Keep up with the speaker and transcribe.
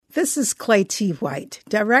This is Clay T. White,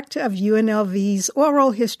 Director of UNLV's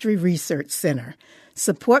Oral History Research Center.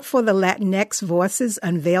 Support for the Latinx Voices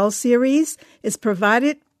Unveiled series is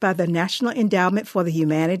provided by the National Endowment for the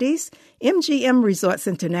Humanities, MGM Resorts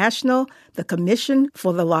International, the Commission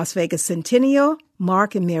for the Las Vegas Centennial,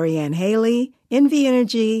 Mark and Marianne Haley, Envy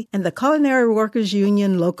Energy, and the Culinary Workers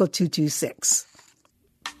Union Local 226.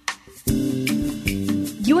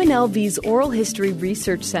 UNLV's Oral History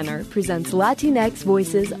Research Center presents Latinx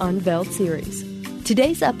Voices Unveiled series.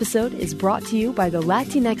 Today's episode is brought to you by the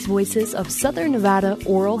Latinx Voices of Southern Nevada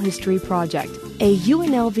Oral History Project, a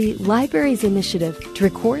UNLV Libraries initiative to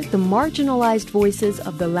record the marginalized voices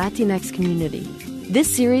of the Latinx community.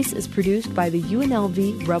 This series is produced by the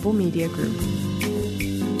UNLV Rebel Media Group.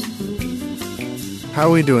 How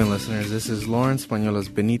are we doing, listeners? This is Laurents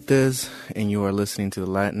Benitez, and you are listening to the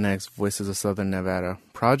Latinx Voices of Southern Nevada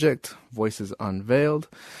Project, Voices Unveiled.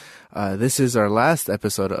 This is our last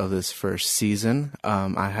episode of this first season.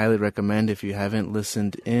 I highly recommend, if you haven't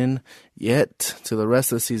listened in yet to the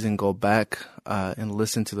rest of the season, go back and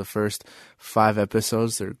listen to the first 5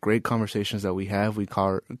 episodes. They're great conversations that we have. We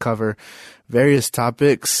cover various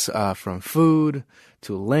topics from food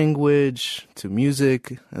to language, to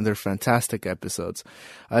music, and they're fantastic episodes.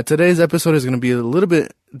 Today's episode is going to be a little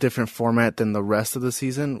bit different format than the rest of the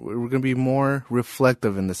season. We're going to be more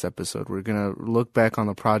reflective in this episode. We're going to look back on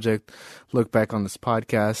the project, look back on this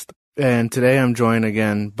podcast. And today I'm joined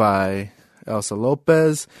again by Elsa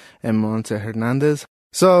Lopez and Monse Hernandez.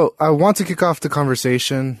 So I want to kick off the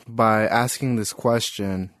conversation by asking this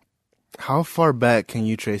question: how far back can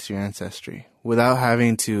you trace your ancestry without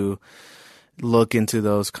having to look into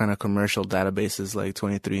those kind of commercial databases like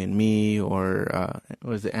 23andMe or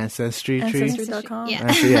what is it, Ancestry? Ancestry.com.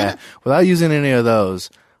 Yeah. Without using any of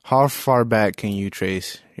those, how far back can you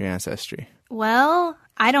trace your ancestry? Well,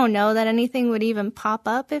 I don't know that anything would even pop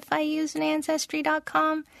up if I used an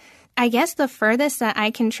Ancestry.com. I guess the furthest that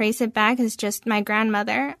I can trace it back is just my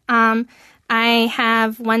grandmother. I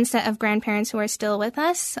have one set of grandparents who are still with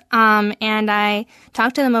us, and I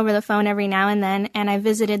talk to them over the phone every now and then, and I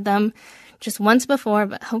visited them just once before,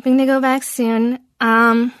 but hoping to go back soon.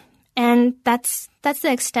 And that's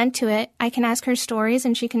the extent to it. I can ask her stories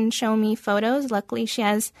and she can show me photos. Luckily, she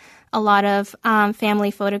has a lot of family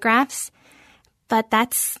photographs. But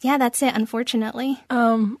that's it, unfortunately.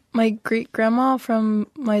 My great-grandma from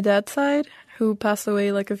my dad's side, who passed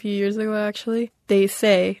away like a few years ago, actually, they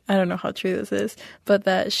say, I don't know how true this is, but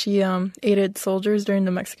that she aided soldiers during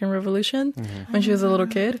the Mexican Revolution when she was a little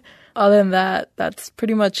kid. Other than that, that's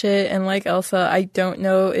pretty much it. And like Elsa, I don't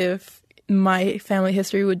know if my family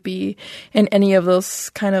history would be in any of those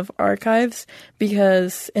kind of archives,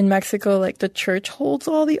 because in Mexico, like, the church holds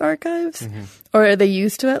all the archives, or they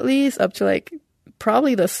used to, at least, up to like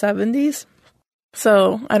probably the 70s.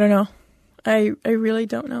 So I don't know. I really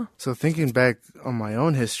don't know. So thinking back on my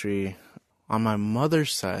own history, on my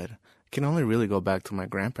mother's side, I can only really go back to my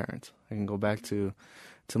grandparents. I can go back to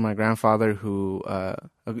my grandfather, who,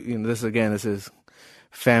 this is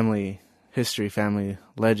family history, family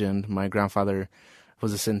legend. My grandfather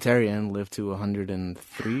was a centenarian, lived to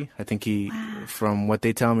 103. I think from what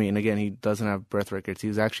they tell me, and again, he doesn't have birth records, he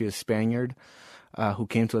was actually a Spaniard who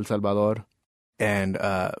came to El Salvador and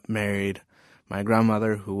married my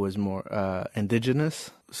grandmother, who was more indigenous.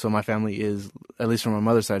 So my family is, at least from my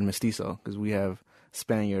mother's side, mestizo, because we have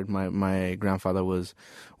Spaniard. My grandfather was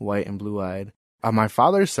white and blue-eyed. On my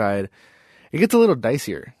father's side, it gets a little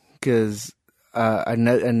dicier, because I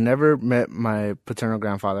never met my paternal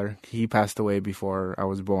grandfather. He passed away before I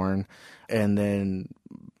was born. And then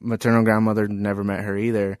maternal grandmother, never met her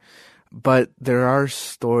either. But there are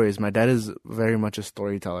stories. My dad is very much a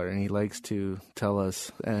storyteller, and he likes to tell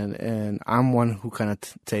us. And I'm one who kind of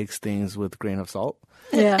takes things with a grain of salt.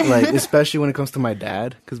 Yeah. Like, especially when it comes to my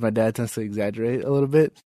dad, because my dad tends to exaggerate a little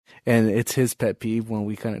bit. And it's his pet peeve when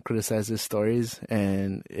we kind of criticize his stories.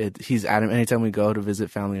 And he's adamant. Anytime we go to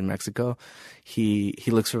visit family in Mexico, he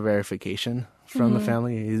looks for verification from the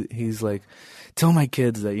family. He's like, tell my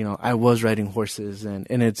kids that, I was riding horses. And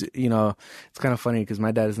it's, it's kind of funny because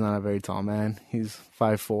my dad is not a very tall man. He's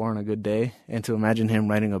 5'4" on a good day. And to imagine him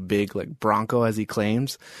riding a big, like, Bronco, as he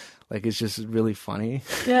claims, like, it's just really funny.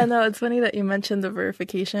 Yeah, no, it's funny that you mentioned the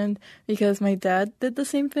verification, because my dad did the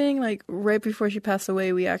same thing. Like, right before she passed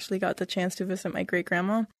away, we actually got the chance to visit my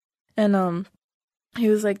great-grandma. And he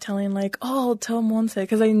was, like, telling, like, oh, tell Monse,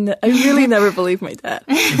 because I really never believed my dad.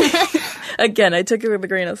 again, I took it with a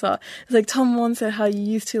grain of salt. It's like, tell Monse how you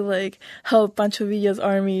used to like help Pancho Villa's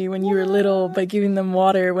army when you were little by giving them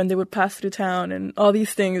water when they would pass through town and all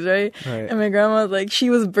these things, right? And my grandma, like, she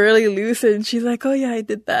was barely lucid and she's like, oh yeah, I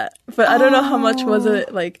did that. But I don't know how much was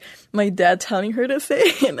it like my dad telling her to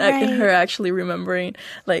say and her actually remembering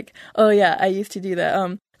like, oh yeah, I used to do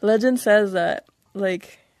that. Legend says that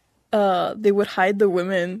like they would hide the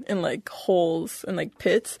women in like holes and like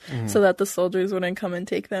pits so that the soldiers wouldn't come and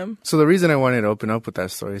take them. So the reason I wanted to open up with that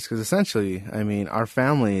story is because essentially, I mean, our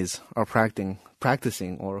families are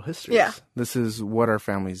practicing oral histories. Yeah. This is what our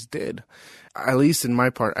families did. At least in my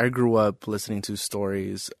part, I grew up listening to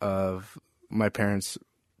stories of my parents'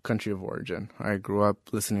 country of origin. I grew up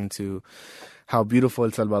listening to how beautiful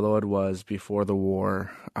El Salvador was before the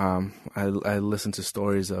war. I listened to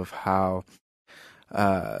stories of how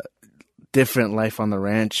different life on the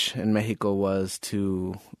ranch in Mexico was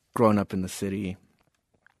to growing up in the city.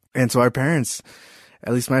 And so our parents,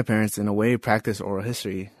 at least my parents, in a way, practiced oral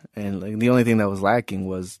history. And like the only thing that was lacking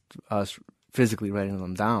was us physically writing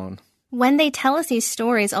them down. When they tell us these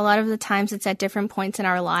stories, a lot of the times it's at different points in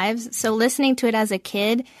our lives. So listening to it as a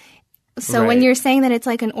kid, when you're saying that it's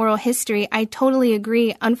like an oral history, I totally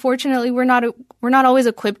agree. Unfortunately, we're not always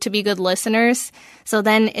equipped to be good listeners. So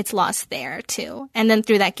then it's lost there too. And then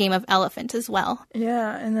through that game of elephant as well.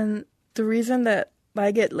 Yeah. And then the reason that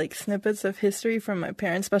I get like snippets of history from my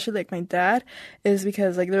parents, especially like my dad, is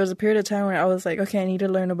because like there was a period of time where I was like, okay, I need to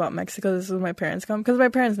learn about Mexico. This is where my parents come. Because my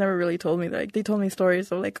parents never really told me that. Like, they told me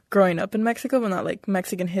stories of like growing up in Mexico, but not like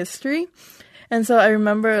Mexican history. And so I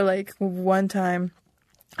remember like one time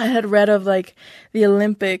I had read of like the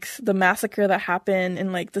Olympics, the massacre that happened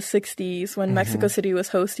in like the 60s when Mexico City was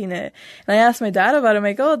hosting it. And I asked my dad about it. I'm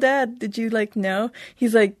like, oh, Dad, did you like know?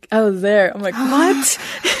 He's like, I was there. I'm like, what?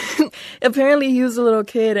 Apparently he was a little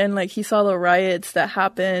kid and like he saw the riots that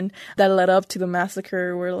happened that led up to the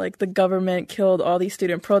massacre where like the government killed all these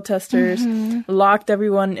student protesters, locked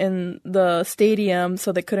everyone in the stadium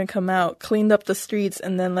so they couldn't come out, cleaned up the streets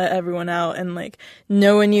and then let everyone out. And like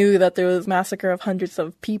no one knew that there was a massacre of hundreds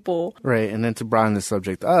of people. Right. And then to broaden the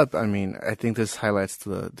subject up, I mean, I think this highlights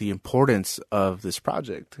the importance of this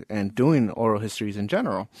project and doing oral histories in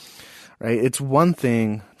general. Right. It's one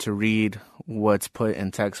thing to read what's put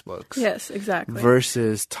in textbooks. Yes, exactly.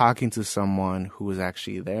 Versus talking to someone who was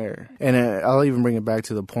actually there. And I'll even bring it back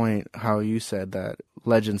to the point how you said that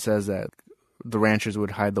legend says that the ranchers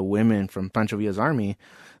would hide the women from Pancho Villa's army.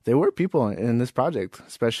 There were people in this project,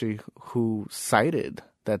 especially who cited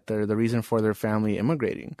that the reason for their family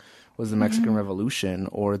immigrating was the Mexican Revolution,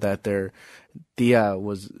 or that their tia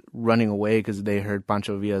was running away because they heard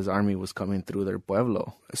Pancho Villa's army was coming through their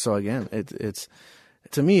pueblo. So again, it's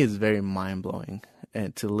to me, it's very mind-blowing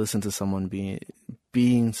to listen to someone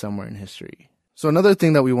being somewhere in history. So another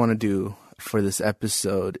thing that we want to do for this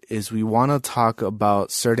episode is we want to talk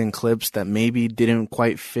about certain clips that maybe didn't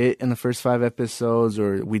quite fit in the first 5 episodes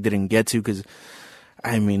or we didn't get to because,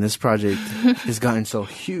 I mean, this project has gotten so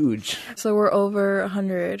huge. So we're over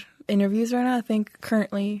 100 interviews right now, I think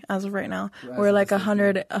currently, as of right now. We're like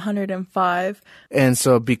 105. And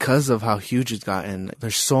so because of how huge it's gotten,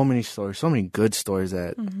 there's so many stories, so many good stories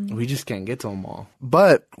that we just can't get to them all.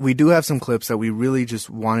 But we do have some clips that we really just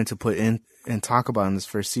wanted to put in and talk about in this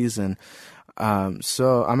first season.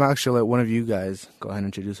 So I'm actually let one of you guys go ahead and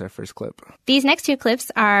introduce our first clip. These next 2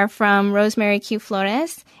 clips are from Rosemary Q.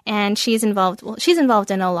 Flores, and she's involved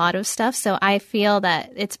in a lot of stuff. So I feel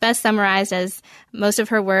that it's best summarized as most of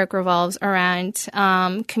her work revolves around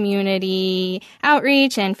community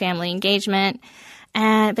outreach and family engagement.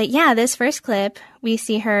 But yeah, this first clip, we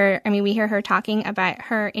hear her talking about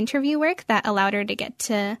her interview work that allowed her to get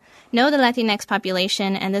to know the Latinx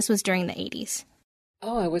population, and this was during the 80s.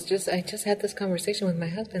 Oh, I just had this conversation with my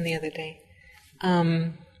husband the other day.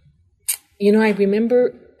 I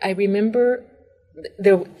remember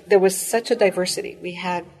there was such a diversity.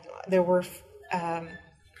 There were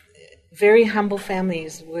very humble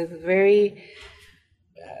families with very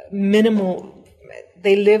minimal,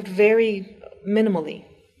 they lived very minimally.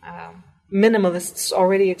 Minimalists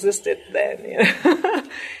already existed then,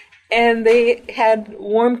 and they had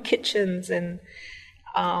warm kitchens and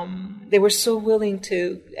they were so willing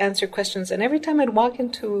to answer questions. And every time I'd walk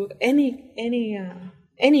into any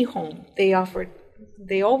home, they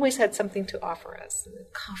always had something to offer us,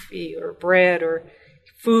 coffee or bread or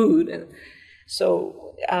food. And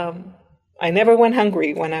so I never went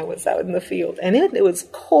hungry when I was out in the field. And it was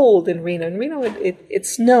cold in Reno. In Reno, it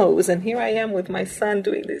snows. And here I am with my son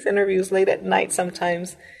doing these interviews late at night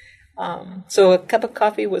sometimes. So a cup of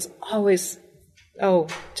coffee was always,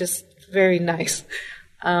 just very nice.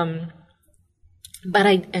 But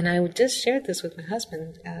I just shared this with my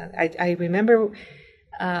husband. I remember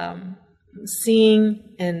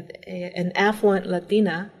seeing an affluent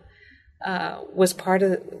Latina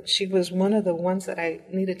she was one of the ones that I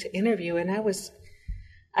needed to interview, and I was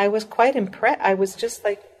quite impressed. I was just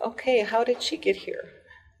like, okay, how did she get here?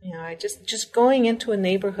 I just going into a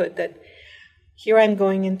neighborhood here I'm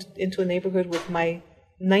going into a neighborhood with my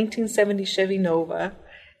 1970 Chevy Nova,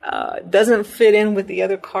 doesn't fit in with the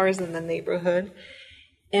other cars in the neighborhood,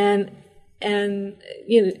 and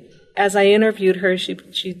as I interviewed her,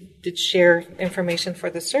 she did share information for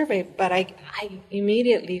the survey, but I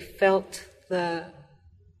immediately felt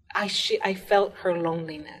I felt her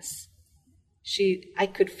loneliness. I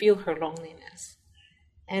could feel her loneliness,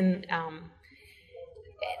 and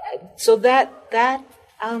so that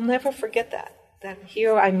I'll never forget that. That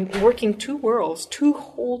here I'm working two worlds,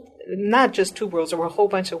 not just two worlds, there were a whole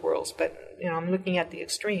bunch of worlds, but I'm looking at the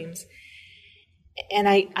extremes. And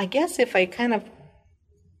I guess if I kind of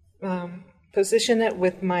position it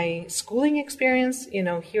with my schooling experience,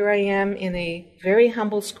 here I am in a very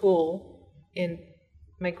humble school in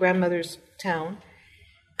my grandmother's town,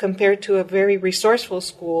 compared to a very resourceful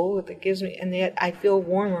school that gives me, and yet I feel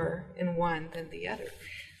warmer in one than the other.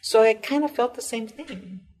 So I kind of felt the same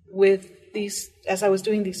thing with these, as I was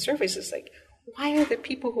doing these surveys. It's like, why are the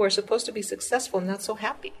people who are supposed to be successful not so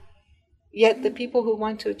happy? Yet the people who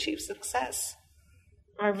want to achieve success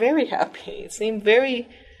are very happy, seem very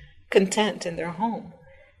content in their home.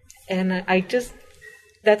 And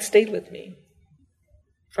that stayed with me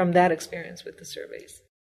from that experience with the surveys.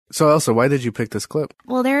 So Elsa, why did you pick this clip?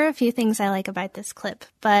 Well, there are a few things I like about this clip,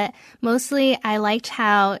 but mostly I liked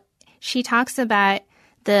how she talks about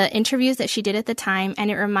the interviews that she did at the time,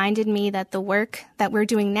 and it reminded me that the work that we're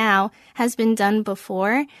doing now has been done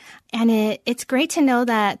before. And it's great to know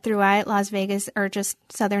that throughout Las Vegas, or just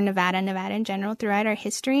Southern Nevada in general, throughout our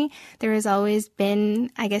history, there has always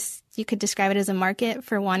been, I guess you could describe it as a market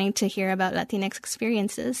for wanting to hear about Latinx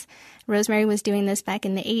experiences. Rosemary was doing this back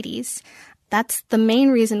in the 80s. That's the main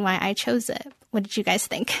reason why I chose it. What did you guys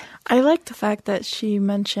think? I like the fact that she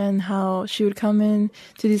mentioned how she would come in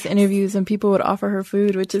to these interviews and people would offer her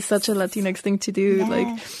food, which is such a Latinx thing to do. Yes.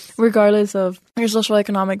 Like, regardless of your social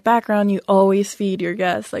economic background, you always feed your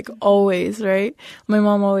guests, like always, right? My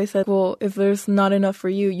mom always said, well, if there's not enough for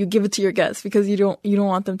you, you give it to your guests because you don't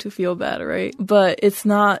want them to feel bad, right? But it's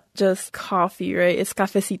not just coffee, right? It's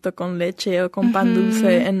cafecito con leche or con pan dulce,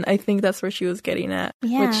 and I think that's where she was getting at,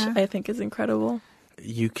 which I think is incredible.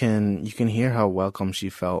 You can hear how welcome she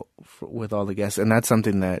felt with all the guests, and that's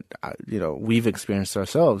something that we've experienced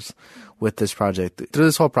ourselves with this project. Through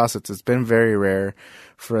this whole process, it's been very rare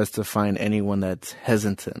for us to find anyone that's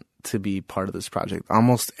hesitant to be part of this project.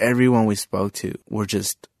 Almost everyone we spoke to were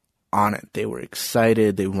just on it. They were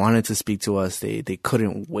excited. They wanted to speak to us. They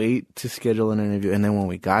couldn't wait to schedule an interview. And then when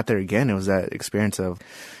we got there again, it was that experience of,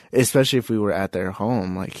 especially if we were at their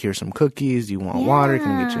home, like, here's some cookies. Do you want water? Can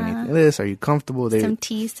I get you anything? This? Are you comfortable? Some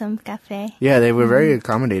tea, some cafe. Yeah, they were very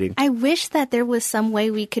accommodating. I wish that there was some way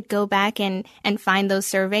we could go back and find those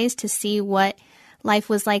surveys to see what life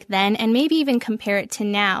was like then, and maybe even compare it to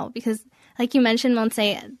now. Because like you mentioned,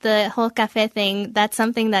 Monse, the whole cafe thing, that's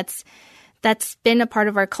something that's been a part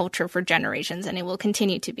of our culture for generations, and it will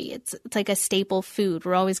continue to be. It's like a staple food.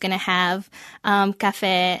 We're always going to have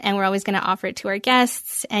cafe, and we're always going to offer it to our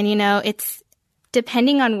guests. And, it's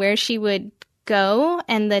depending on where she would go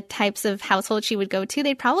and the types of household she would go to,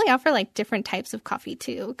 they'd probably offer, like, different types of coffee,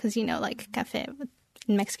 too. Because, like, cafe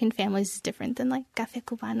in Mexican families is different than, like, cafe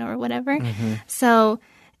cubano or whatever. Mm-hmm. So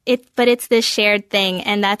But it's this shared thing,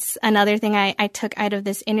 and that's another thing I took out of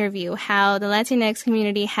this interview, how the Latinx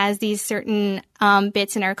community has these certain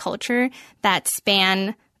bits in our culture that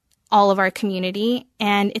span all of our community,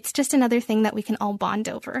 and it's just another thing that we can all bond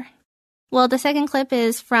over. Well, the second clip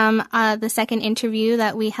is from the second interview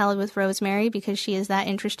that we held with Rosemary, because she is that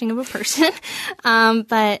interesting of a person.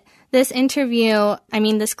 But this interview,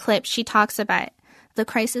 this clip, she talks about the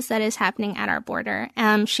crisis that is happening at our border.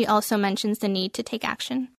 She also mentions the need to take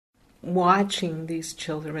action. Watching these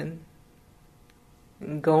children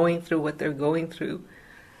going through what they're going through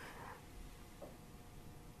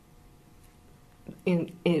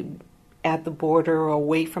at the border or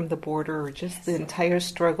away from the border, or just the entire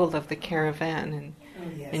struggle of the caravan,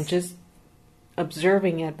 and just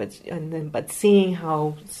observing it, but seeing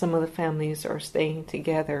how some of the families are staying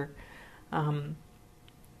together.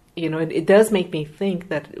 It does make me think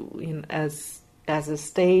that as a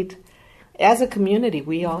state, as a community,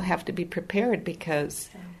 we all have to be prepared, because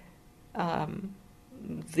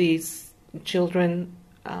these children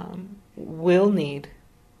will need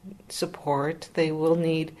support. They will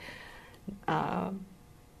need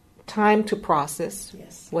time to process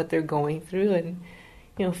Yes. what they're going through, and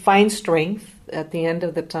find strength at the end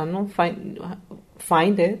of the tunnel. Find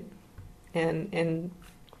it, and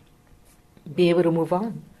be able to move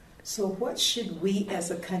on. So, what should we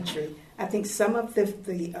as a country? I think some of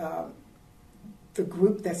the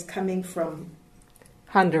group that's coming from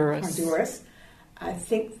Honduras. I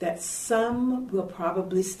think that some will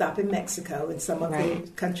probably stop in Mexico, in some of the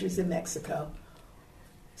countries in Mexico,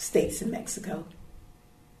 states in Mexico.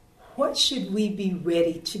 What should we be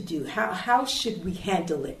ready to do? How should we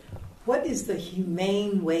handle it? What is the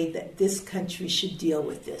humane way that this country should deal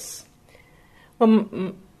with this?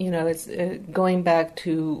 Well, it's going back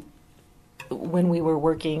to when we were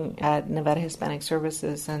working at Nevada Hispanic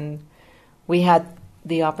Services, and we had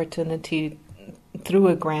the opportunity through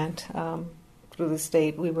a grant through the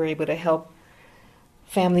state. We were able to help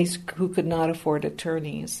families who could not afford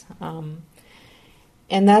attorneys.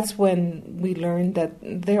 And that's when we learned that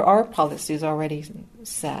there are policies already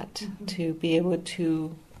set to be able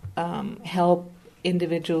to help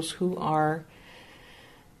individuals who are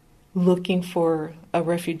looking for a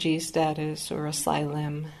refugee status or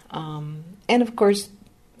asylum. And of course,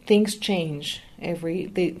 things change.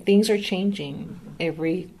 Things are changing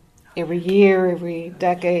every year, every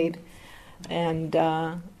decade, and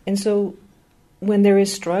so when there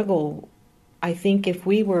is struggle, I think if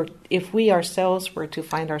we ourselves were to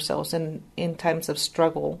find ourselves in times of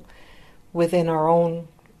struggle within our own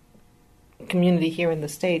community here in the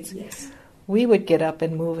States, yes, we would get up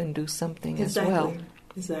and move and do something as well.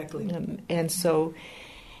 Exactly. And so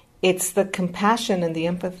it's the compassion and the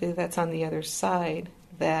empathy that's on the other side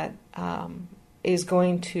that is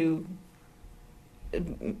going to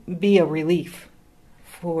be a relief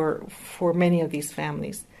for many of these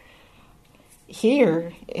families.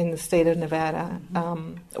 Here in the state of Nevada,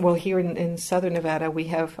 here in southern Nevada, we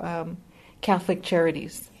have Catholic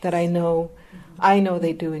Charities that I know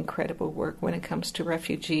they do incredible work when it comes to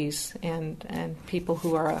refugees and people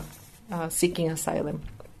who are seeking asylum.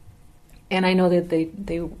 And I know that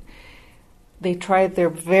they tried their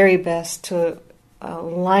very best to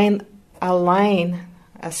align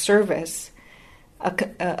a service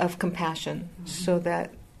of compassion so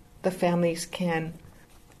that the families can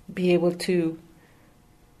be able to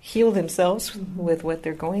heal themselves with what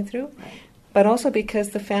they're going through, but also because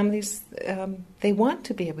the families, they want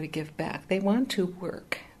to be able to give back. They want to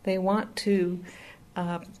work. They want to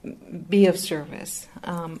be of service.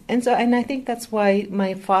 And I think that's why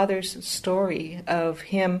my father's story of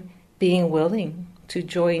him being willing to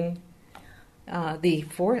join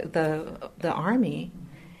the army,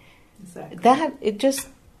 Exactly. that it just,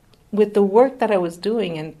 with the work that I was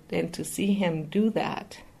doing and to see him do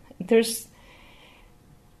that, there is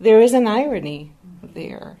an irony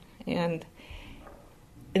there, and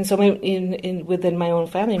so within my own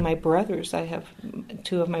family, my brothers, I have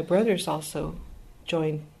two of my brothers also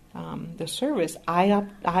joined the service.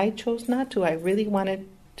 I chose not to. I really wanted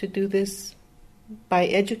to do this by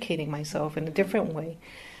educating myself in a different way.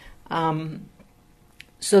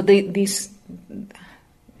 So these,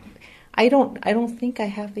 I don't think I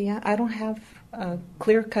have I don't have a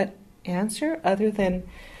clear-cut answer other than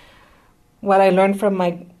what I learned from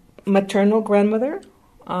my maternal grandmother.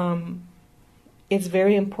 It's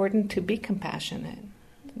very important to be compassionate.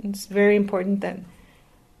 It's very important that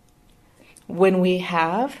when we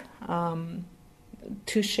have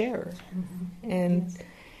to share and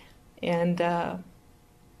to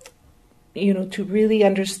really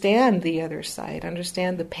understand the other side,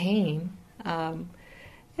 understand the pain, and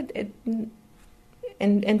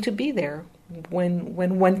to be there when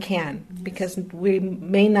one can, because we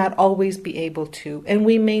may not always be able to, and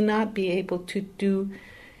we may not be able to do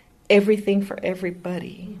everything for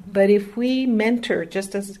everybody. But if we mentor,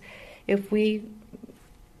 just as if we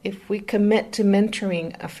commit to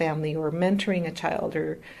mentoring a family or mentoring a child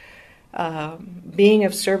or being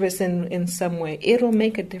of service in some way, it'll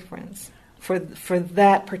make a difference for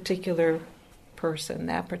that particular person,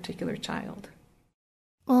 that particular child.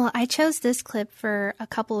 Well, I chose this clip for a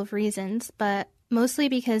couple of reasons, but mostly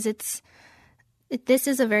because this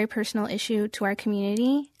is a very personal issue to our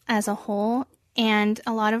community as a whole, and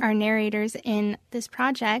a lot of our narrators in this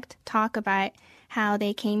project talk about how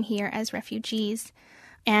they came here as refugees.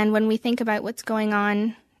 And when we think about what's going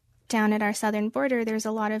on down at our southern border, there's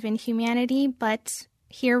a lot of inhumanity, but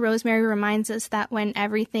here Rosemary reminds us that when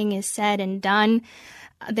everything is said and done,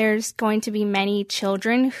 there's going to be many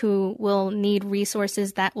children who will need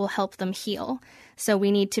resources that will help them heal. So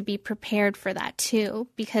we need to be prepared for that too,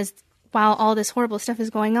 because while all this horrible stuff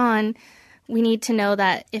is going on, we need to know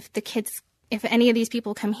that if the kids if any of these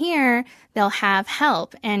people come here, they'll have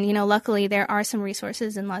help. And, luckily there are some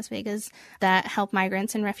resources in Las Vegas that help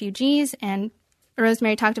migrants and refugees. And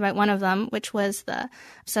Rosemary talked about one of them, which was the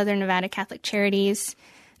Southern Nevada Catholic Charities.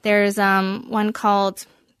 There's one called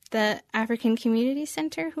the African Community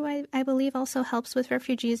Center, who I believe also helps with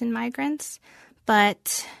refugees and migrants.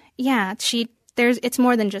 But yeah, it's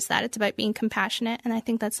more than just that. It's about being compassionate. And I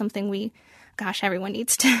think that's something everyone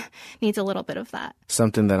needs a little bit of that.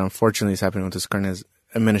 Something that unfortunately is happening with this current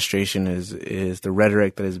administration is the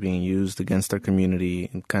rhetoric that is being used against our community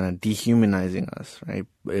and kind of dehumanizing us, right?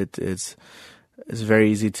 It's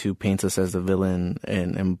very easy to paint us as the villain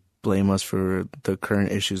and blame us for the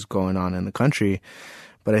current issues going on in the country.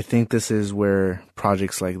 But I think this is where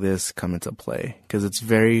projects like this come into play, because it's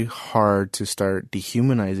very hard to start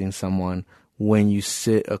dehumanizing someone when you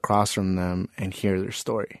sit across from them and hear their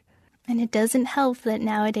story. And it doesn't help that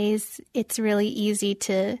nowadays it's really easy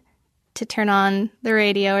to turn on the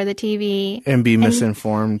radio or the TV. And be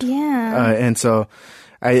misinformed. Yeah. And so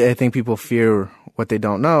I think people fear what they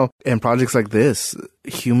don't know. And projects like this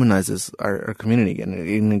humanizes our community.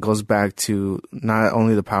 And it goes back to not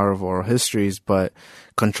only the power of oral histories, but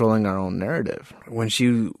controlling our own narrative.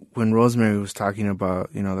 When Rosemary was talking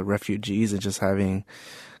about, the refugees and just having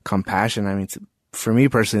compassion, I mean, for me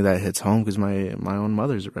personally, that hits home because my own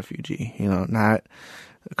mother's a refugee, not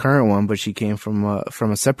a current one, but she came from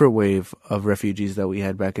a separate wave of refugees that we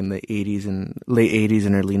had back in the late 80s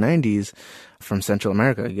and early 90s from Central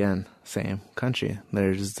America. Again, same country.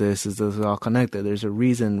 This is all connected. There's a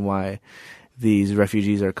reason why these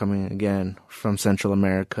refugees are coming again from Central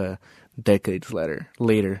America decades later,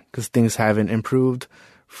 because things haven't improved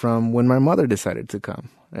from when my mother decided to come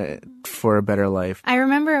for a better life. I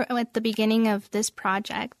remember at the beginning of this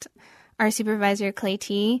project, our supervisor, Clay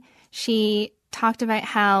T., she talked about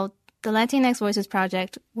how the Latinx Voices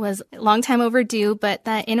Project was a long time overdue, but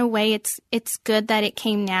that in a way it's good that it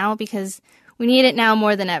came now because we need it now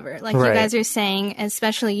more than ever. Like right. You guys are saying,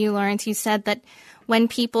 especially you, Laurents, you said that when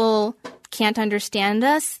people can't understand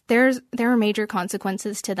us, there are major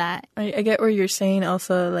consequences to that. I get what you're saying,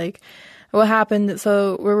 Elsa. Like, what happened,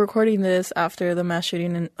 so we're recording this after the mass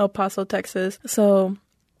shooting in El Paso, Texas. So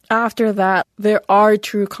after that, there are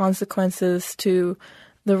true consequences to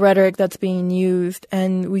the rhetoric that's being used.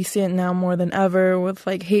 And we see it now more than ever with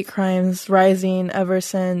like hate crimes rising ever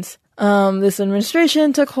since this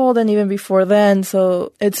administration took hold and even before then.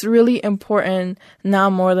 So it's really important now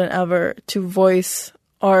more than ever to voice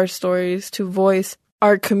our stories, to voice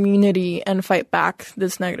our community and fight back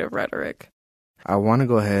this negative rhetoric. I want to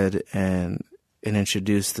go ahead and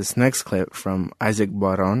introduce this next clip from Isaac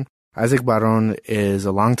Barron. Isaac Barron is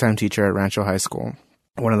a longtime teacher at Rancho High School,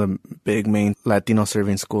 one of the big main Latino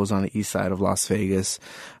serving schools on the east side of Las Vegas.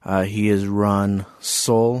 He has run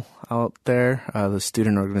SOL out there, the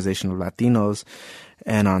student organization of Latinos.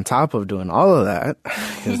 And on top of doing all of that,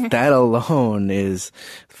 because that alone is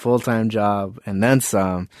a full-time job and then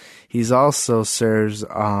some, he's also serves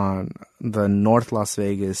on the North Las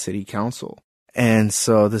Vegas City Council. And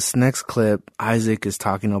so this next clip, Isaac is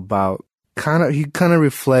talking about he kind of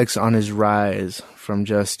reflects on his rise from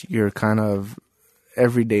just your kind of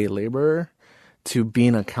everyday laborer to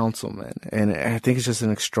being a councilman. And I think it's just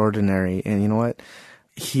an extraordinary, and you know what?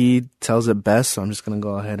 He tells it best, so I'm just going to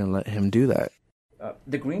go ahead and let him do that.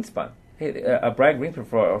 The Greenspun. Hey, Brian Greenspun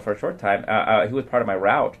for a short time, he was part of my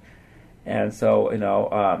route. And so,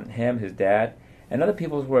 him, his dad, and other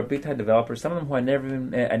people who were big-time developers, some of them who I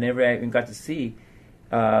never even got to see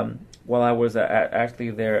while I was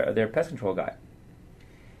actually their pest control guy.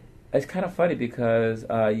 It's kind of funny because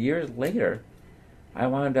years later, I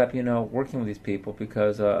wound up, working with these people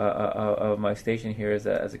because of my station here as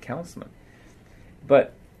a councilman.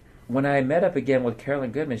 But when I met up again with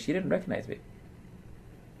Carolyn Goodman, she didn't recognize me.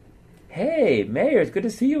 Hey, Mayor, it's good to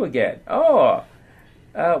see you again. Oh,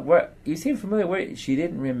 you seem familiar. She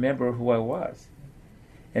didn't remember who I was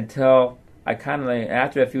until I kind of,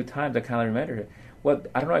 after a few times, I kind of remembered her. Well,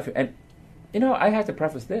 I don't know if, and I have to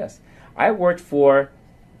preface this. I worked for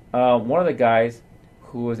one of the guys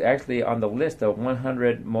who was actually on the list of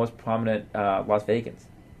 100 most prominent Las Vegans,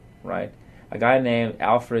 right? A guy named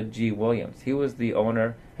Alfred G. Williams. He was the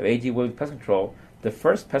owner of A.G. Williams Pest Control, the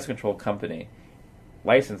first pest control company,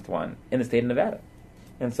 licensed one, in the state of Nevada.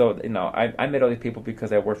 And so, I met all these people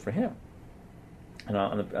because I worked for him.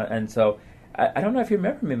 And so, I don't know if you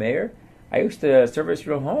remember me, Mayor. I used to service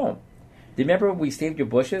your home. Do you remember when we saved your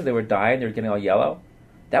bushes? They were dying. They were getting all yellow.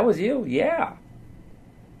 That was you? Yeah.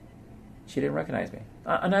 She didn't recognize me.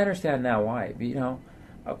 And I understand now why. But,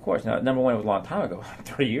 of course. Now, number one, it was a long time ago,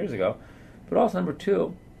 30 years ago. But also, number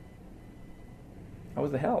two, I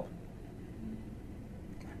was the help.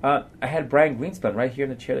 I had Brian Greenspan right here in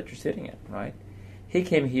the chair that you're sitting in, right? He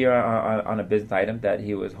came here on a business item that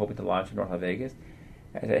he was hoping to launch in North Las Vegas.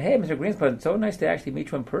 I said, hey, Mr. Greenspan, it's so nice to actually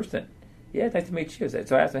meet you in person. Yeah, nice to meet you.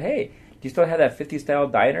 So I asked him, hey, do you still have that 50s-style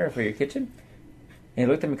diner for your kitchen? And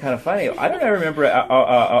he looked at me kind of funny. I don't ever remember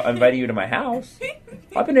inviting you to my house.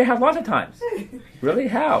 I've been to your house lots of times. Really?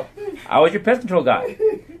 How? I was your pest control guy.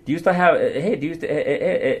 Do you still have? Hey,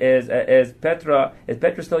 is Petra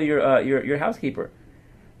still your housekeeper?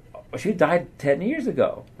 She died 10 years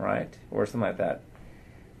ago, right, or something like that.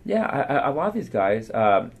 Yeah, a lot of these guys,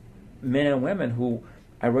 men and women who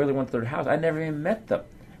I rarely went to their house. I never even met them,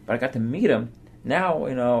 but I got to meet them. Now,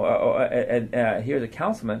 and here's a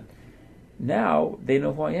councilman. Now they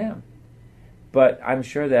know who I am, but I'm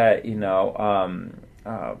sure that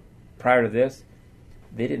prior to this,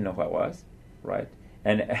 they didn't know who I was, right?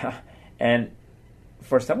 And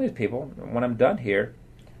for some of these people, when I'm done here,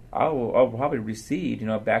 I'll probably recede,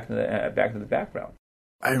 back to the background.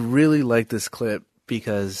 I really like this clip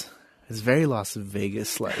because it's very Las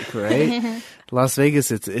Vegas-like, right? Las Vegas,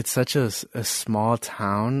 it's such a small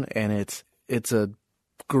town, and it's a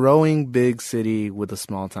growing big city with a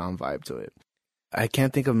small town vibe to it. I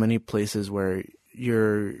can't think of many places where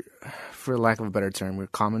you're, for lack of a better term, where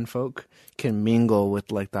common folk can mingle with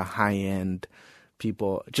like the high end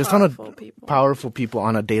people, just powerful people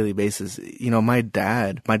on a daily basis. My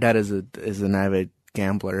dad is an avid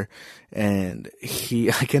gambler, and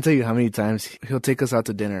I can't tell you how many times he'll take us out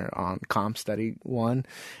to dinner on comps that he won,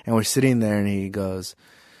 and we're sitting there, and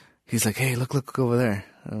he's like, hey, look over there.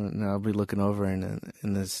 And I'll be looking over, and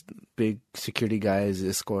this big security guy is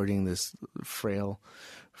escorting this frail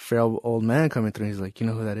old man coming through. He's like, you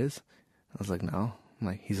know who that is? I was like, no.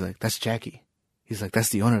 He's like, that's Jackie. He's like, that's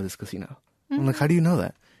the owner of this casino. Mm-hmm. I'm like, how do you know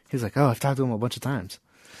that? He's like, oh, I've talked to him a bunch of times.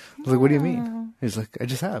 I was like, what do you mean? He's like, I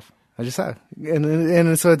just have.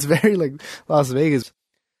 And so it's very like Las Vegas.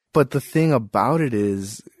 But the thing about it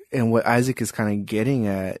is, and what Isaac is kind of getting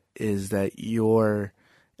at, is that you're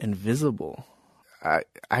invisible.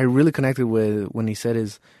 I really connected with when he said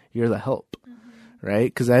you're the help, right?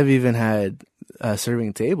 Because I've even had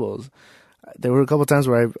serving tables. There were a couple of times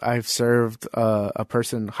where I've served a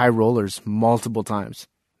person high rollers multiple times.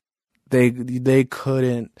 They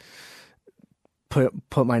couldn't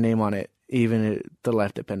put my name on it, even the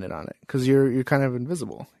life depended on it, because you're kind of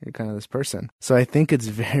invisible. You're kind of this person. So I think it's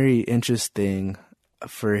very interesting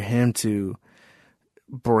for him to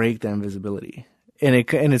break the invisibility, and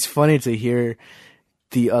it's funny to hear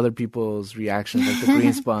the other people's reactions, like the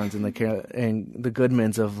Greenspawns and the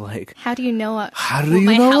Goodmans, of like, how do you know what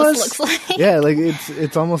my house looks like? Yeah, like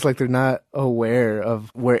it's almost like they're not aware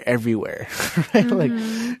of we're everywhere, right?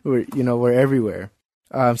 Mm-hmm. Like we're everywhere.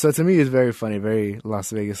 So to me, it's very funny, very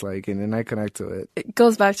Las Vegas like, and I connect to it. It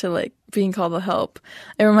goes back to like being called the help.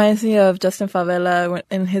 It reminds me of Justin Favela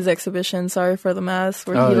in his exhibition Sorry for the Mess,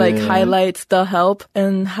 where he highlights the help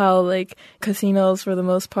and how like casinos, for the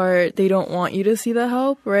most part, they don't want you to see the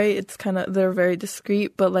help, right? It's kind of, they're very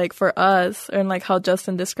discreet, but like for us, and like how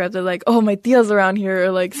Justin described it, like, oh, my tia's around here,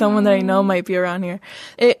 or like someone that I know might be around here.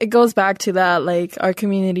 It goes back to that, like our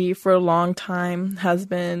community for a long time has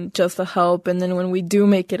been just the help, and then when we do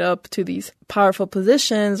make it up to these powerful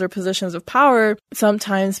positions or positions of power,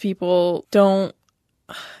 sometimes people don't,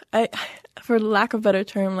 for lack of a better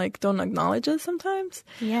term, like don't acknowledge us sometimes.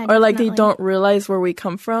 Yeah, or like they don't realize where we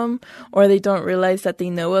come from, or they don't realize that they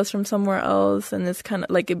know us from somewhere else, and it's kind of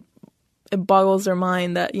like it boggles their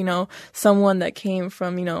mind that, someone that came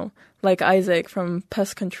from, like Isaac from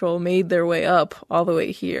pest control made their way up all the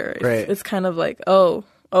way here. Right. It's kind of like, oh,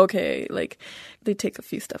 okay, like they take a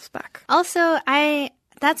few steps back. Also,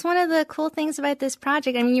 that's one of the cool things about this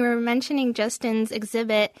project. I mean, you were mentioning Justin's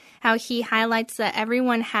exhibit, how he highlights that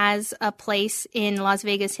everyone has a place in Las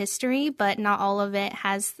Vegas history, but not all of it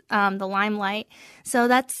has the limelight. So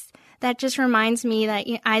that just reminds me that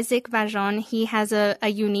Isaac Barron, he has a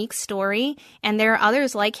unique story, and there are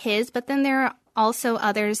others like his, but then there are also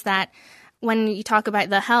others that, when you talk about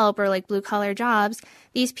the help or like blue-collar jobs,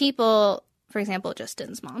 these people, for example,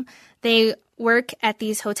 Justin's mom, they work at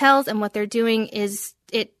these hotels, and what they're doing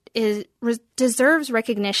deserves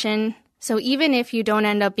recognition. So even if you don't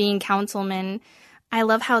end up being councilman, I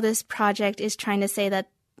love how this project is trying to say that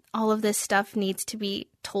all of this stuff needs to be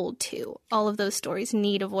told too. All of those stories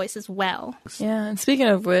need a voice as well. Yeah, and speaking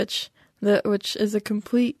of which is a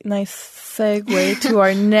complete nice segue to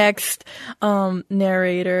our next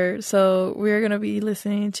narrator. So we're going to be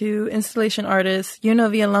listening to installation artist,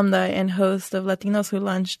 UNLV alumni, and host of Latinos Who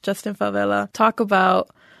Lunch, Justin Favela, talk about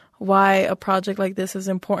why a project like this is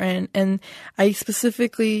important. And I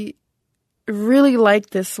specifically really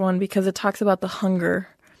like this one because it talks about the hunger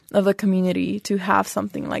of the community to have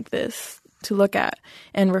something like this to look at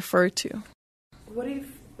and refer to. What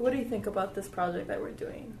do you think about this project that we're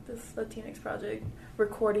doing, this Latinx project,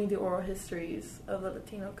 recording the oral histories of the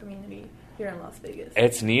Latino community here in Las Vegas?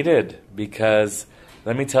 It's needed because,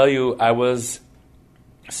 let me tell you, I was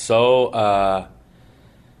so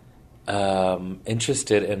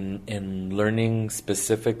interested in learning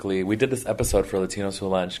specifically. We did this episode for Latinos Who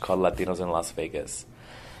Lunch called Latinos in Las Vegas.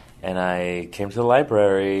 And I came to the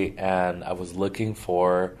library and I was looking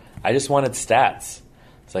for, I just wanted stats.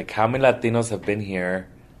 It's like, how many Latinos have been here?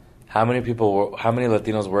 How many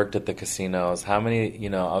Latinos worked at the casinos? How many,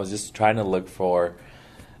 I was just trying to look for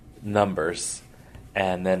numbers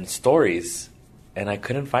and then stories. And I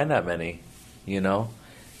couldn't find that many,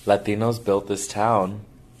 Latinos built this town,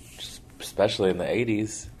 especially in the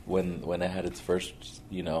 80s when it had its first,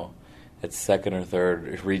 its second or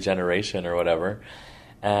third regeneration or whatever.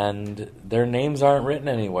 And their names aren't written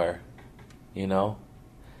anywhere,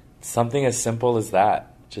 Something as simple as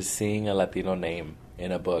that, just seeing a Latino name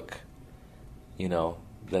in a book,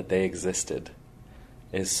 that they existed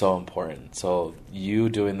is so important. So you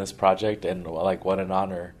doing this project, and what an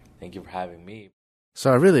honor. Thank you for having me.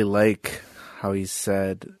 So I really like how he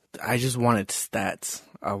said, I just wanted stats.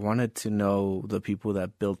 I wanted to know the people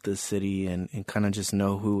that built this city and kind of just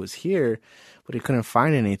know who was here, but he couldn't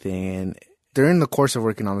find anything. And during the course of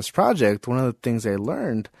working on this project, one of the things I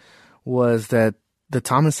learned was that the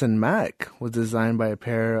Thomas and Mack was designed by a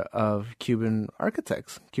pair of Cuban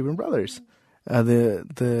architects, Cuban brothers,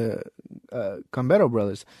 the Cambero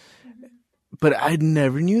brothers. But I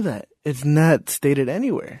never knew that. It's not stated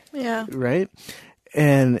anywhere. Yeah. Right?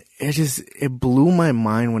 And it blew my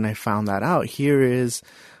mind when I found that out. Here is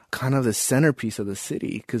kind of the centerpiece of the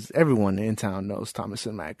city, because everyone in town knows Thomas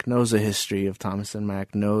and Mack, knows the history of Thomas and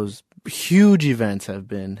Mack, knows huge events have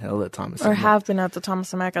been held at Thomas and Mack. Or have been at the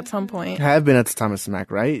Thomas and Mack at some point. Have been at the Thomas and Mack,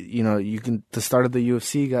 right? The start of the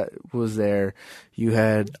UFC was there. You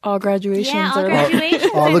had all graduations. Yeah, all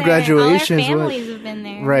graduations. all the graduations. All our families have been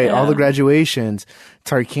there. Right, Yeah. all the graduations.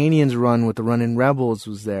 Tarkanian's run with the Runnin' Rebels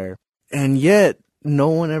was there. And yet, no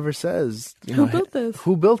one ever says, Who built this?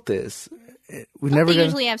 Who built this? We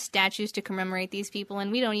usually have statues to commemorate these people,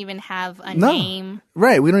 and we don't even have a name.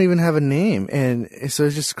 Right, we don't even have a name, and so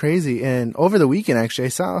it's just crazy. And over the weekend, actually, I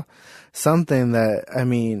saw something that,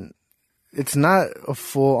 it's not a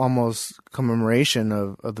full almost commemoration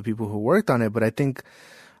of the people who worked on it, but I think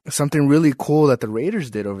something really cool that the Raiders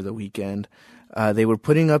did over the weekend. They were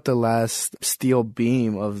putting up the last steel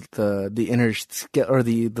beam of the inner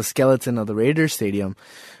the skeleton of the Raiders stadium.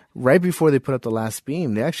 Right before they put up the last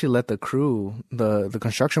beam, they actually let the crew, the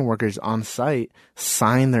construction workers on site,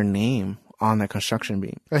 sign their name on that construction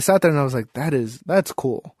beam. I sat there and I was like, that's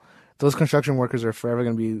cool. Those construction workers are forever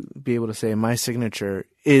going to be able to say my signature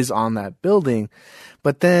is on that building.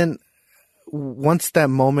 But then once that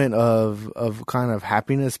moment of kind of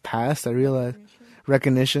happiness passed, I realized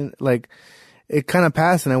recognition, it kind of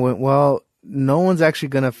passed, and I went, well, no one's actually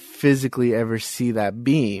going to physically ever see that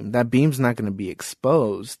beam. That beam's not going to be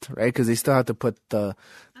exposed, right? Because they still have to put the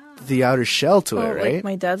outer shell to it, right?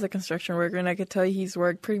 My dad's a construction worker, and I could tell you he's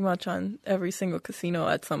worked pretty much on every single casino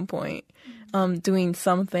at some point, doing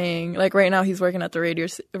something. Like right now, he's working at the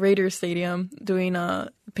Raiders Stadium, doing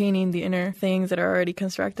painting the inner things that are already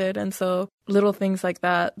constructed, and so little things like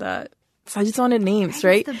that. So I just wanted names,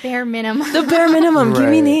 right? The bare minimum. The bare minimum. Right. Give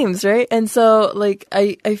me names, right? And so,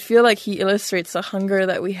 I feel like he illustrates the hunger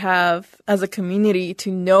that we have as a community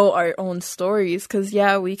to know our own stories. Because,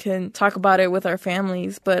 we can talk about it with our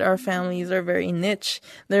families, but our families are very niche.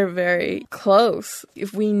 They're very close.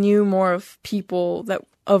 If we knew more of people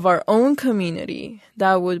of our own community,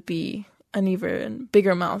 that would be an even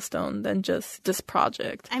bigger milestone than just this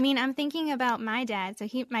project. I'm thinking about my dad. So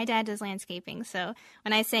my dad does landscaping. So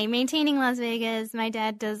when I say maintaining Las Vegas, my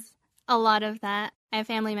dad does a lot of that. I have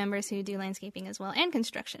family members who do landscaping as well and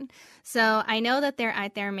construction. So I know that they're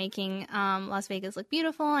out there making Las Vegas look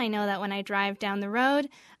beautiful. I know that when I drive down the road,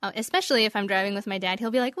 especially if I'm driving with my dad, he'll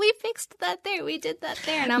be like, we fixed that there. We did that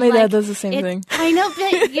there. And I'm my dad does the same thing. I know,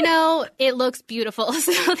 but, it looks beautiful.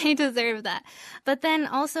 So they deserve that. But then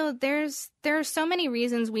also there are so many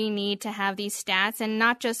reasons we need to have these stats, and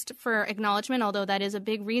not just for acknowledgement, although that is a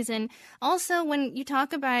big reason. Also, when you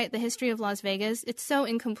talk about the history of Las Vegas, it's so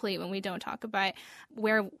incomplete when we don't talk about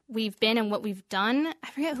where we've been and what we've done.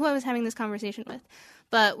 I forget who I was having this conversation with,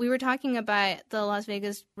 but we were talking about the Las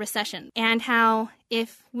Vegas recession and how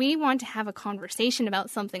if we want to have a conversation about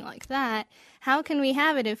something like that, how can we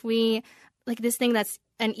have it if we, this thing that's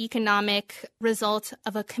an economic result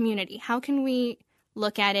of a community, how can we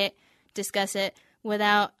look at it, discuss it,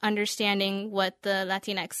 without understanding what the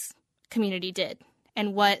Latinx community did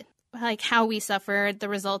and how we suffered, the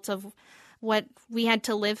results of what we had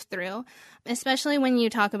to live through. Especially when you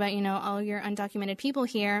talk about, all your undocumented people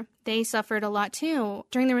here, they suffered a lot too.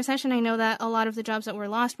 During the recession, I know that a lot of the jobs that were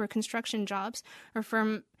lost were construction jobs, or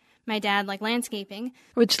from my dad, like landscaping.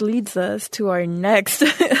 Which leads us to our next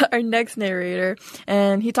our next narrator.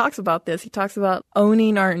 And he talks about this. He talks about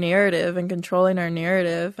owning our narrative and controlling our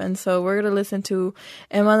narrative. And so we're going to listen to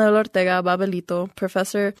Emanuel Ortega Babelito,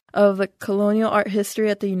 professor of the colonial art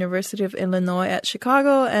history at the University of Illinois at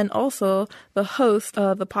Chicago, and also the host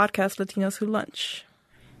of the podcast Latinos Who Lunch.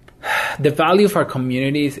 The value of our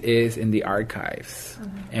communities is in the archives.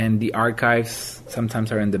 And the archives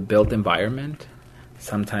sometimes are in the built environment.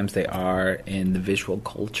 Sometimes they are in the visual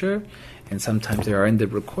culture, and sometimes they are in the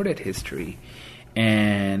recorded history.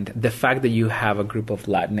 And the fact that you have a group of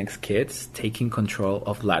Latinx kids taking control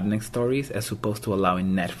of Latinx stories as opposed to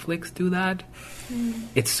allowing Netflix do that,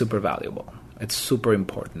 it's super valuable. It's super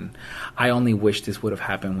important. I only wish this would have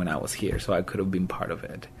happened when I was here, so I could have been part of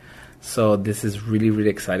it. So this is really, really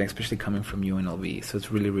exciting, especially coming from UNLV. So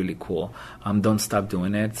it's really, really cool. Don't stop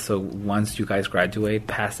doing it. So once you guys graduate,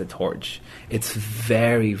 pass the torch. It's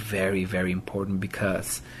very, very, very important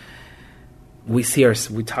because we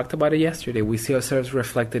talked about it yesterday. We see ourselves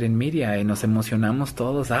reflected in media. Y nos emocionamos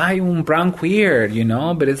todos. Ay, un brown queer,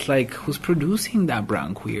 But it's like, who's producing that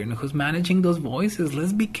brown queer? And who's managing those voices?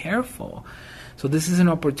 Let's be careful. So this is an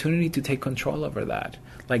opportunity to take control over that.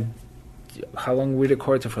 Like, how long we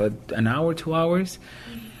record for an hour, 2 hours?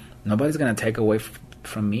 Nobody's going to take away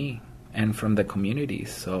from me and from the community.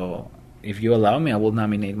 So if you allow me, I will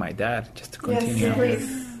nominate my dad just to continue. Yes,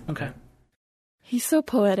 please. Okay. He's so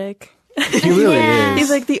poetic. He really is. He's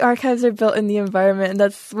like, the archives are built in the environment. And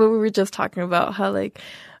that's what we were just talking about, how like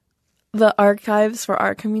the archives for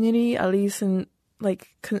our community, at least in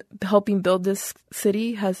helping build this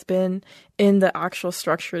city, has been in the actual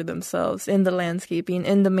structure themselves, in the landscaping,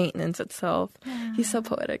 in the maintenance itself. Yeah. He's so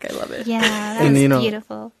poetic. I love it. Yeah, that's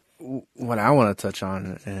beautiful. What I want to touch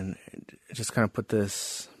on and just kind of put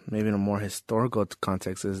this maybe in a more historical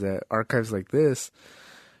context is that archives like this,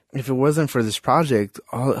 if it wasn't for this project,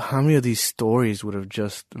 how many of these stories would have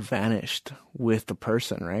just vanished with the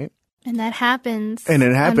person, right? And that happens. And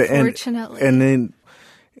it happened. Unfortunately. And then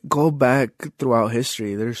go back throughout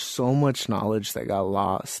history, there's so much knowledge that got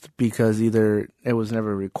lost because either it was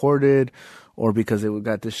never recorded or because it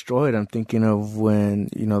got destroyed. I'm thinking of when,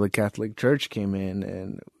 the Catholic Church came in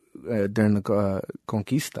and during the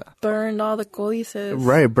Conquista. Burned all the codices.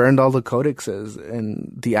 Right, burned all the codexes.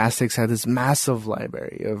 And the Aztecs had this massive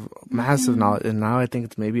library of massive knowledge. And now I think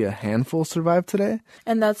it's maybe a handful survive today.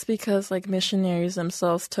 And that's because missionaries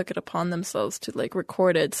themselves took it upon themselves to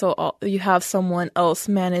record it. So you have someone else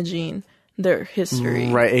managing their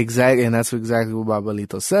history. Right, exactly. And that's exactly what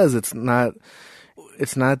Babelito says. It's not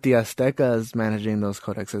the Aztecas managing those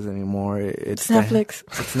codexes anymore. It's Netflix.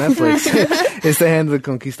 It's Netflix. It's the hand of the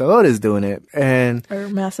conquistadores doing it. Or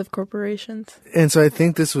massive corporations. And so I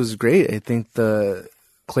think this was great. I think the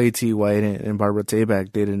Clay T. White and Barbara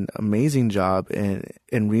Tabak did an amazing job in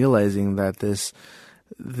realizing that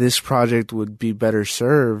this project would be better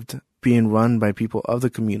served being run by people of the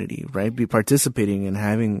community, right? Be participating and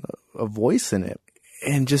having a voice in it.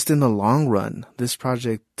 And just in the long run, this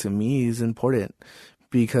project to me is important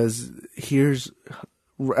because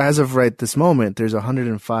as of right this moment, there's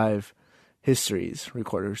 105 histories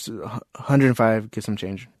recorded. 105, get some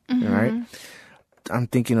change, right? I'm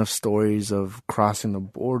thinking of stories of crossing the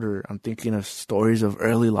border. I'm thinking of stories of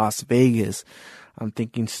early Las Vegas. I'm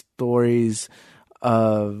thinking stories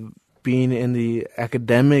of being in the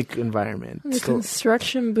academic environment. The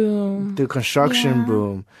construction boom.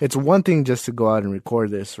 Boom. It's one thing just to go out and record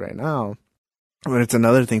this right now, but it's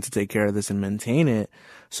another thing to take care of this and maintain it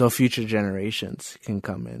so future generations can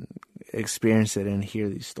come and experience it and hear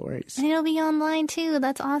these stories. And it'll be online too.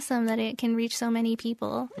 That's awesome that it can reach so many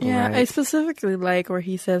people. Yeah, right. I specifically like where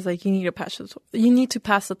he says you need to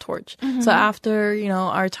pass the torch. So after,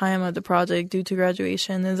 our time at the project due to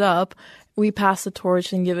graduation is up, we pass the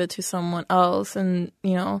torch and give it to someone else and,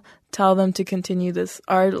 tell them to continue this,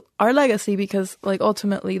 our legacy, because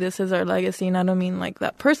ultimately this is our legacy. And I don't mean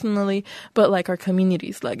that personally, but our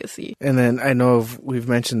community's legacy. And then I know we've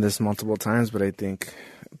mentioned this multiple times, but I think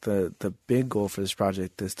the big goal for this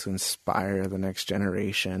project is to inspire the next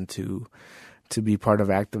generation to be part of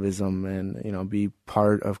activism and, be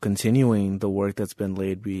part of continuing the work that's been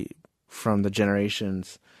laid from the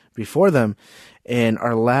generations before them. And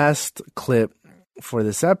our last clip for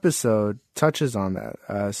this episode touches on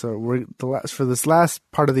that. So for this last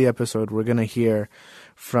part of the episode, we're going to hear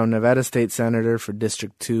from Nevada State Senator for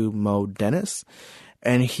District 2, Mo Denis.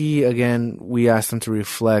 And we asked him to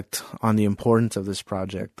reflect on the importance of this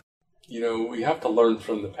project. We have to learn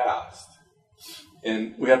from the past,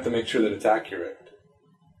 and we have to make sure that it's accurate.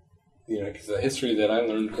 Because the history that I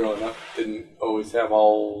learned growing up didn't always have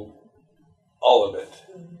all of it.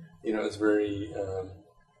 It's very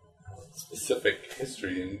specific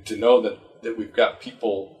history, and to know that we've got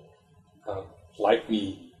people like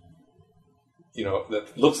me,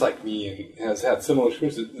 that looks like me and has had similar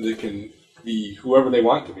experiences, that can be whoever they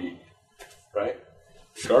want to be, right?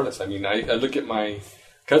 Regardless. I look at my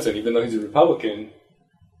cousin, even though he's a Republican,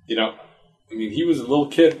 he was a little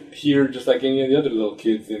kid here just like any of the other little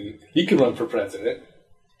kids, and he could run for president.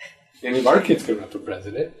 Any of our kids could run for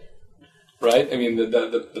president, right?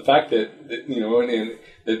 The fact that and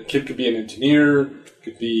the kid could be an engineer,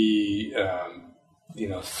 could be,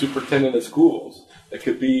 superintendent of schools, it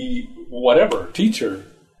could be whatever, teacher,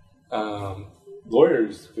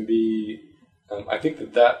 lawyers, could be, I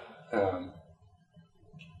think that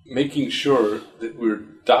making sure that we're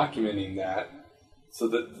documenting that so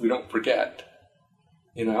that we don't forget.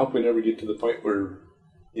 I hope we never get to the point where,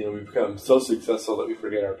 we become so successful that we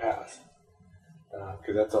forget our past.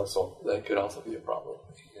 Because that could also be a problem.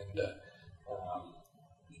 And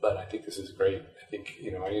but I think this is great. I think,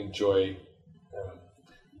 I enjoy,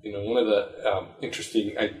 one of the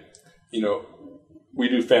interesting, we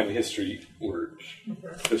do family history work,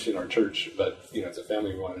 especially in our church, but, as a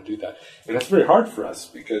family, we want to do that. And that's very hard for us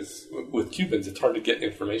because with Cubans, it's hard to get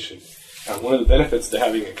information. One of the benefits to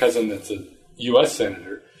having a cousin that's a U.S.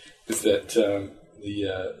 senator is that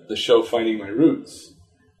the show Finding My Roots,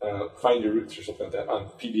 Find Your Roots or something like that on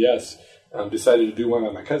PBS, decided to do one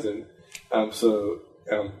on my cousin. So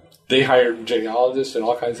they hired genealogists and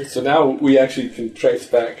all kinds of stuff. So now we actually can trace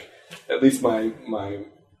back at least my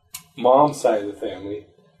mom's side of the family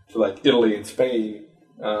to like Italy and Spain,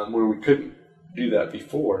 where we couldn't do that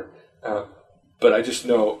before. But I just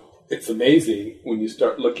know it's amazing when you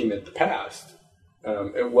start looking at the past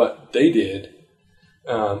and what they did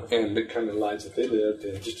and the kind of lives that they lived,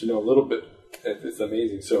 and just to know a little bit, it's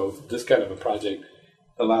amazing. So this kind of a project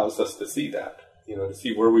allows us to see that, to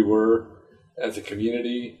see where we were as a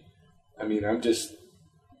community.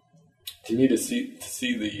 To see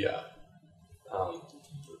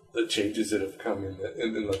the changes that have come in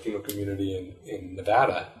the Latino community in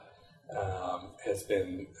Nevada has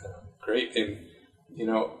been great. And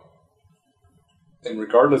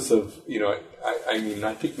regardless of,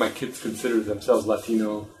 I think my kids consider themselves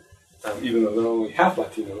Latino, even though they're only half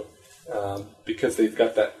Latino, because they've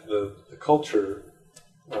got the culture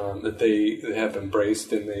that they have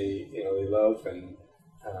embraced and they love, and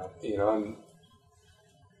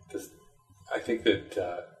I think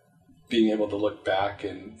that being able to look back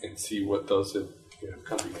and see what those have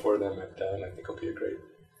come before them have done, I think will be a great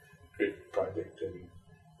project. And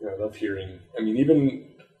I love hearing. Even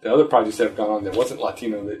the other projects that have gone on that wasn't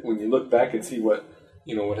Latino, that when you look back and see what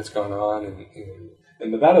has gone on, and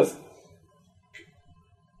Nevada's,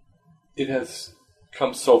 it has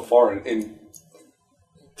come so far in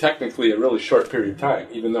technically a really short period of time.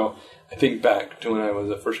 Even though I think back to when I was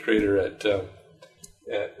a first grader at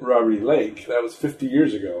Robert E. Lake, that was 50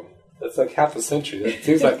 years ago. That's like half a century. That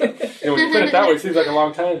seems like, when you put it that way, it seems like a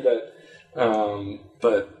long time.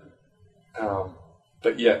 But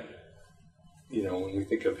yet, when we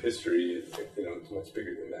think of history, it's much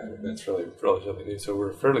bigger than that. And that's really relatively new. So we're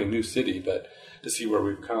a fairly new city, but to see where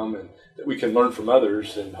we've come and that we can learn from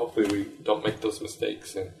others, and hopefully we don't make those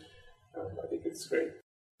mistakes. And I think it's great.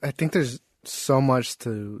 I think there's so much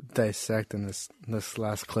to dissect in this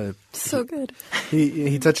last clip. So good.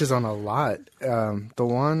 He touches on a lot. The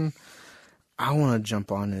one I want to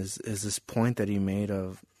jump on is this point that he made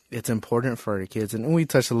of it's important for our kids. And we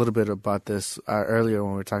touched a little bit about this earlier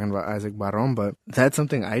when we were talking about Isaac Barron, but that's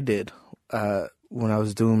something I did when I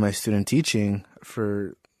was doing my student teaching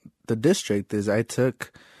for the district. Is I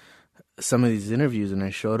took some of these interviews and I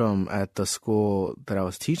showed them at the school that I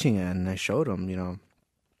was teaching at, and I showed them,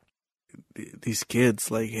 these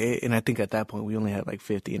kids, like, hey, and I think at that point we only had like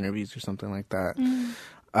 50 interviews or something like that.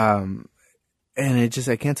 And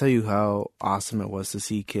I can't tell you how awesome it was to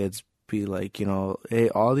see kids be like, hey,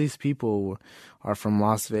 all these people are from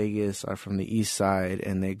Las Vegas, are from the East Side,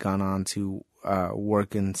 and they've gone on to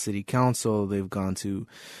work in city council. They've gone to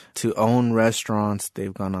own restaurants.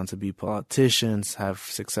 They've gone on to be politicians, have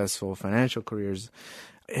successful financial careers.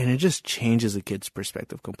 And it just changes a kid's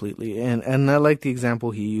perspective completely. And I like the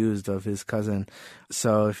example he used of his cousin.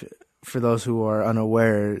 So for those who are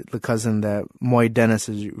unaware, the cousin that Mo Denis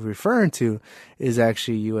is referring to is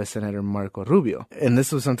actually U.S. Senator Marco Rubio. And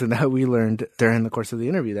this was something that we learned during the course of the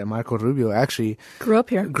interview, that Marco Rubio actually grew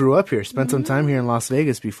up here, spent some time here in Las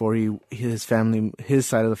Vegas before his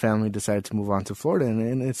side of the family decided to move on to Florida.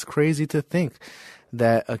 And it's crazy to think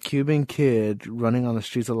that a Cuban kid running on the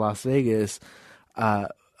streets of Las Vegas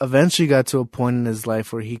eventually got to a point in his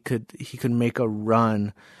life where he could make a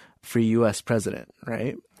run for U.S. president,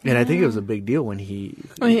 right? And I think it was a big deal when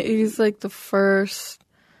he's like the first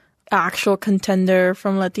actual contender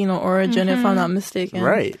from Latino origin, if I'm not mistaken.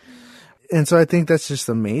 Right. And so I think that's just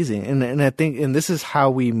amazing. And I think, and this is how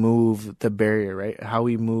we move the barrier, right? How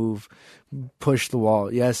we push the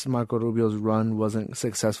wall. Yes, Marco Rubio's run wasn't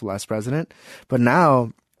successful as president, but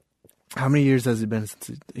now, how many years has it been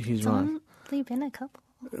since he's run? It's only been a couple.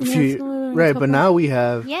 Right, but now we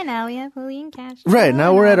have... Yeah, now we have William Castro. Right,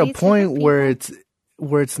 now we're at a point where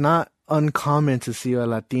it's not uncommon to see a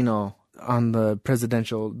Latino on the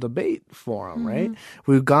presidential debate forum, right?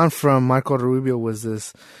 We've gone from Marco Rubio was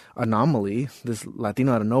this anomaly, this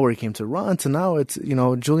Latino out of nowhere came to run, to now it's,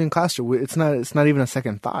 Julian Castro. It's not even a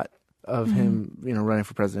second thought of him, running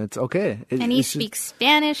for president. It's okay. And he speaks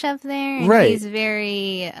Spanish up there. And right.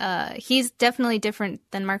 He's definitely different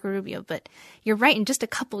than Marco Rubio, but you're right, in just a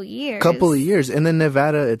couple years. And then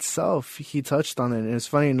Nevada itself, he touched on it. And it's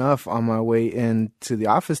funny enough, on my way into the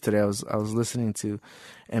office today, I was listening to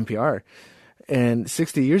NPR. And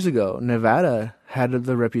 60 years ago, Nevada had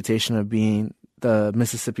the reputation of being the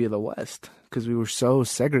Mississippi of the West, because we were so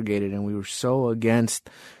segregated and we were so against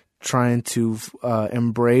trying to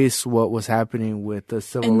embrace what was happening with the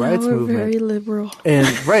civil rights movement. And very liberal. And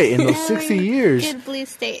in those 60 years, good blue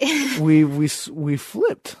state. we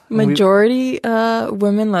flipped. Majority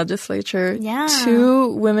women legislature. Yeah.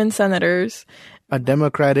 2 women senators. A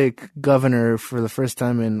Democratic governor for the first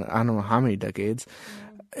time in I don't know how many decades.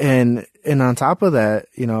 And on top of that,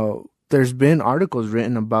 there's been articles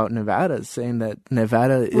written about Nevada saying that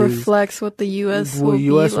Nevada reflects what the U.S. will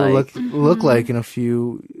look like in a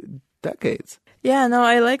few decades. Yeah, no,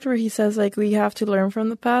 I liked where he says, we have to learn from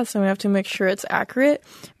the past and we have to make sure it's accurate,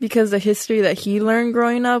 because the history that he learned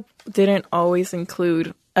growing up didn't always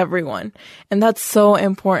include everyone. And that's so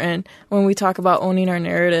important when we talk about owning our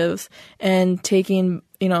narratives and taking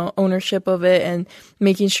ownership of it and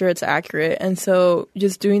making sure it's accurate. And so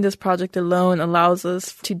just doing this project alone allows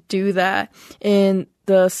us to do that in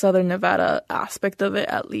the Southern Nevada aspect of it,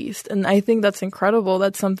 at least. And I think that's incredible.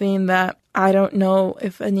 That's something that I don't know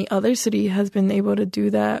if any other city has been able to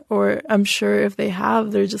do that, or I'm sure if they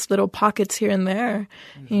have, they're just little pockets here and there,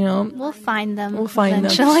 We'll find them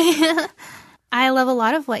eventually. I love a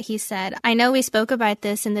lot of what he said. I know we spoke about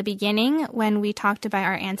this in the beginning when we talked about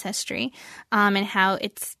our ancestry, and how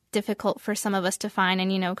it's difficult for some of us to find.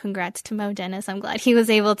 And, congrats to Mo Denis. I'm glad he was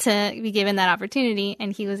able to be given that opportunity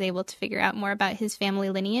and he was able to figure out more about his family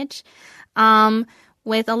lineage.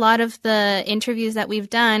 With a lot of the interviews that we've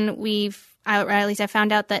done, or at least I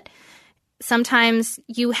found out that sometimes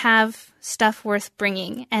you have stuff worth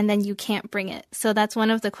bringing and then you can't bring it. So that's one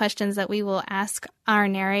of the questions that we will ask our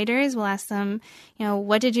narrators. We'll ask them,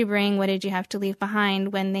 what did you bring? What did you have to leave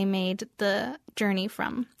behind when they made the journey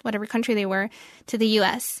from whatever country they were to the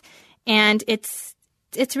U.S.? And it's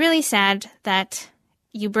really sad that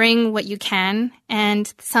you bring what you can,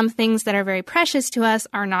 and some things that are very precious to us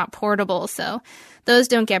are not portable. So those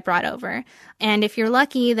don't get brought over. And if you're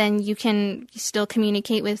lucky, then you can still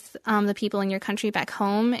communicate with the people in your country back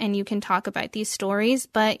home, and you can talk about these stories.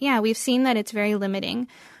 But yeah, we've seen that it's very limiting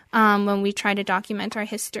when we try to document our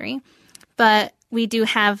history. But we do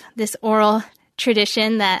have this oral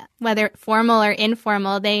tradition that, whether formal or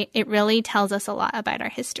informal, it really tells us a lot about our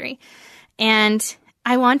history. And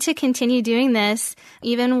I want to continue doing this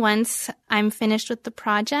even once I'm finished with the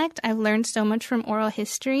project. I've learned so much from oral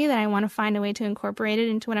history that I want to find a way to incorporate it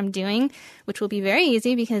into what I'm doing, which will be very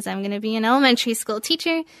easy because I'm going to be an elementary school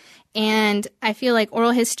teacher. And I feel like oral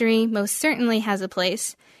history most certainly has a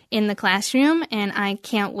place in the classroom. And I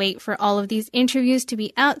can't wait for all of these interviews to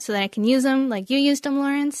be out so that I can use them like you used them,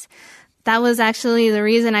 Laurents. That was actually the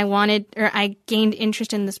reason I gained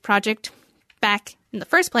interest in this project back in the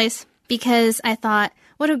first place, because I thought,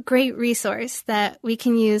 what a great resource that we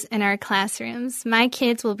can use in our classrooms. My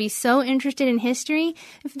kids will be so interested in history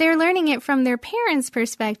if they're learning it from their parents'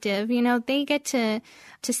 perspective. They get to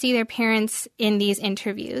see their parents in these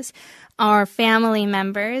interviews, or family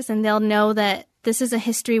members, and they'll know that this is a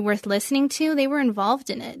history worth listening to. They were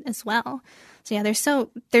involved in it as well. So yeah,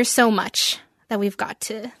 there's so much that we've got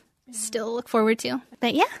to still look forward to.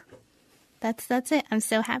 But yeah, that's it. I'm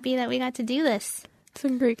so happy that we got to do this. It's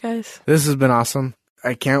been great, guys. This has been awesome.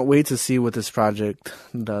 I can't wait to see what this project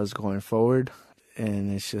does going forward.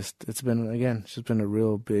 And it's been a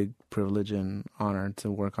real big privilege and honor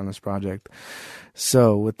to work on this project.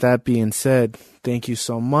 So with that being said, thank you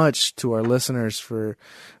so much to our listeners for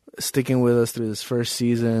sticking with us through this first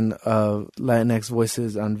season of Latinx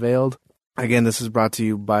Voices Unveiled. Again, this is brought to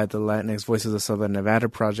you by the Latinx Voices of Southern Nevada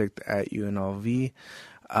project at UNLV.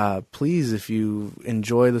 Please, if you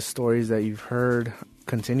enjoy the stories that you've heard,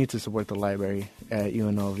 continue to support the library at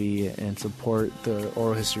UNLV and support the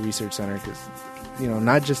Oral History Research Center, because,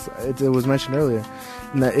 not just, it was mentioned earlier,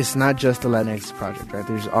 it's not just the Latinx project, right?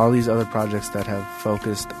 There's all these other projects that have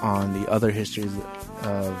focused on the other histories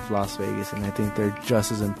of Las Vegas, and I think they're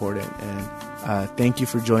just as important. And thank you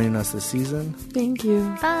for joining us this season. Thank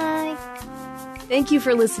you. Bye. Thank you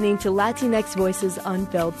for listening to Latinx Voices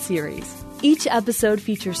Unveiled series. Each episode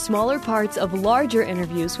features smaller parts of larger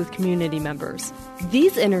interviews with community members.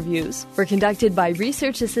 These interviews were conducted by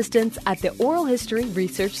research assistants at the Oral History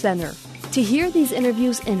Research Center. To hear these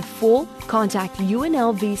interviews in full, contact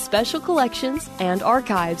UNLV Special Collections and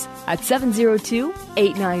Archives at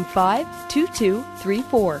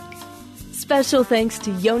 702-895-2234. Special thanks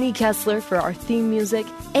to Yoni Kessler for our theme music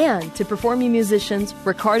and to performing musicians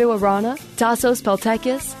Ricardo Arana, Tassos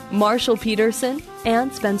Peltekis, Marshall Peterson,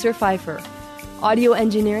 and Spencer Pfeiffer. Audio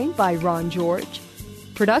engineering by Ron George.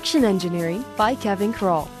 Production engineering by Kevin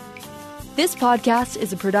Kroll. This podcast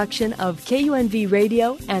is a production of KUNV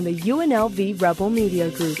Radio and the UNLV Rebel Media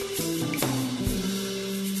Group.